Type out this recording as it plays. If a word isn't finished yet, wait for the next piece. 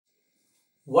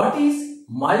What is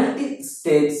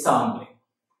multi-stage sampling?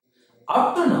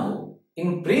 Up to now,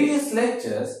 in previous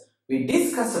lectures, we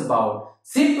discussed about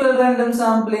simple random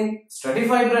sampling,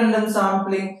 stratified random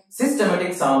sampling,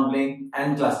 systematic sampling,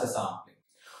 and cluster sampling.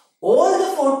 All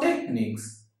the four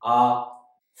techniques are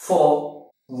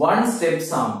for one-step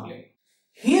sampling.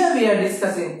 Here we are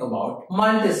discussing about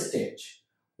multi-stage.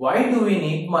 Why do we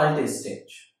need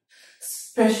multi-stage?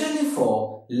 Especially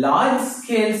for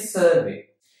large-scale survey.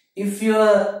 If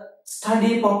your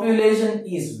study population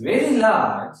is very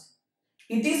large,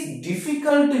 it is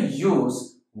difficult to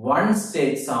use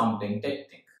one-stage sampling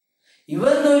technique.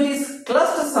 Even though it is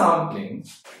cluster sampling,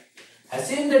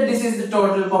 assume that this is the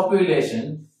total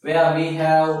population where we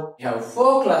have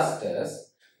 4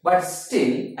 clusters, but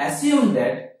still assume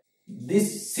that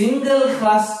this single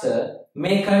cluster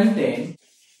may contain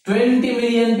 20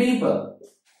 million people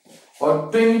or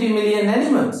 20 million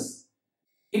animals.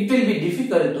 It will be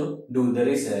difficult to do the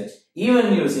research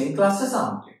even using cluster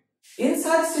sampling. In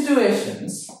such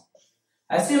situations,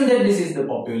 assume that this is the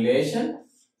population.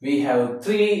 We have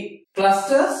 3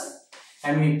 clusters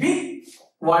and we pick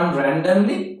one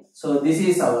randomly. So this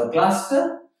is our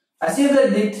cluster. Assume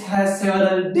that it has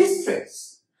several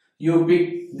districts. You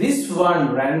pick this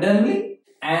one randomly,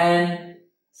 and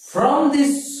from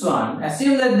this one,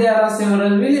 assume that there are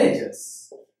several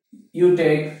villages. You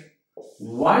take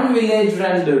one village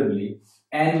randomly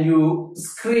and you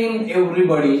screen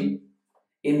everybody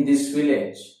in this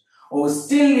village. Or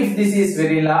still, if this is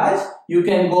very large, you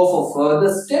can go for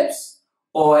further steps,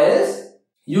 or else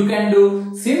you can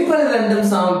do simple random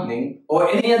sampling or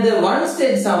any other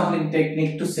one-stage sampling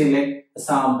technique to select a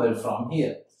sample from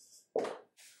here.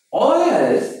 Or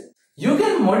else you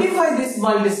can modify this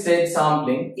multi-stage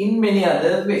sampling in many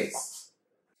other ways.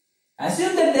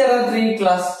 Assume that there are 3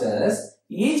 clusters.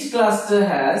 Each cluster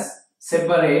has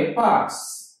separate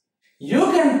parts. You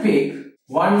can pick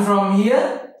one from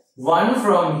here, one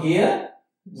from here,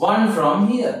 one from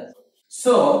here.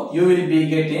 So you will be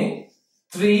getting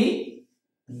 3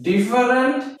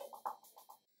 different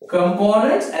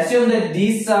components. Assume that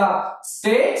these are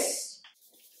states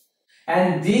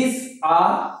and these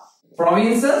are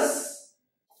provinces,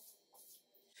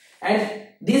 and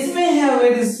this may have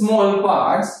very small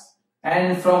parts.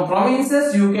 And from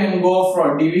provinces you can go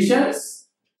for divisions.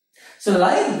 So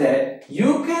like that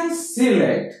you can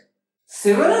select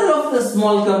several of the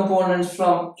small components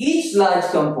from each large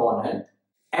component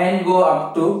and go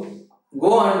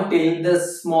until the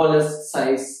smallest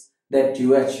size that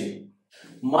you achieve.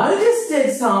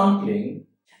 Multi-stage sampling,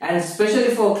 and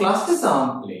especially for cluster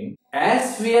sampling,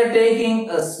 as we are taking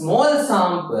a small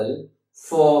sample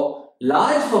for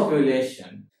large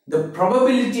population, the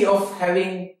probability of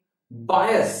having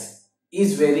bias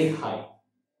is very high.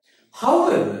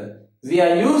 However, we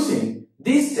are using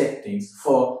these techniques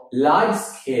for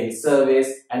large-scale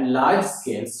surveys and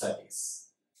large-scale studies.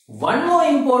 One more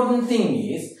important thing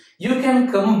is you can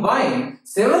combine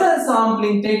several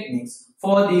sampling techniques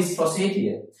for this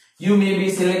procedure. You may be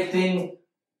selecting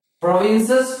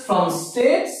provinces from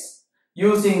states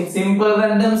using simple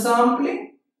random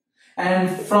sampling, and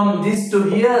from this to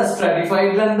here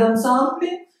stratified random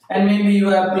sampling, and maybe you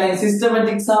are applying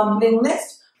systematic sampling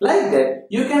next. Like that,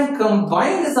 you can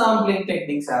combine the sampling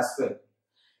techniques as well.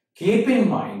 Keep in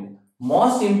mind,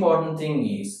 most important thing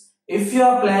is, if you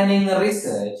are planning a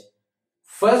research,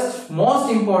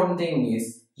 most important thing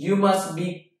is, you must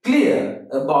be clear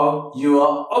about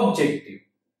your objective.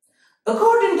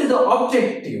 According to the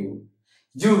objective,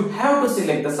 you have to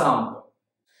select the sample.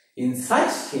 In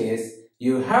such case,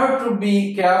 you have to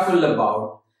be careful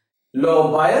about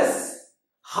low bias,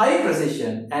 high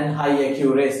precision and high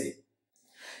accuracy.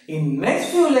 In next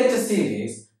few lecture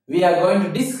series, we are going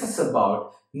to discuss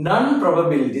about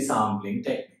non-probability sampling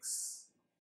techniques.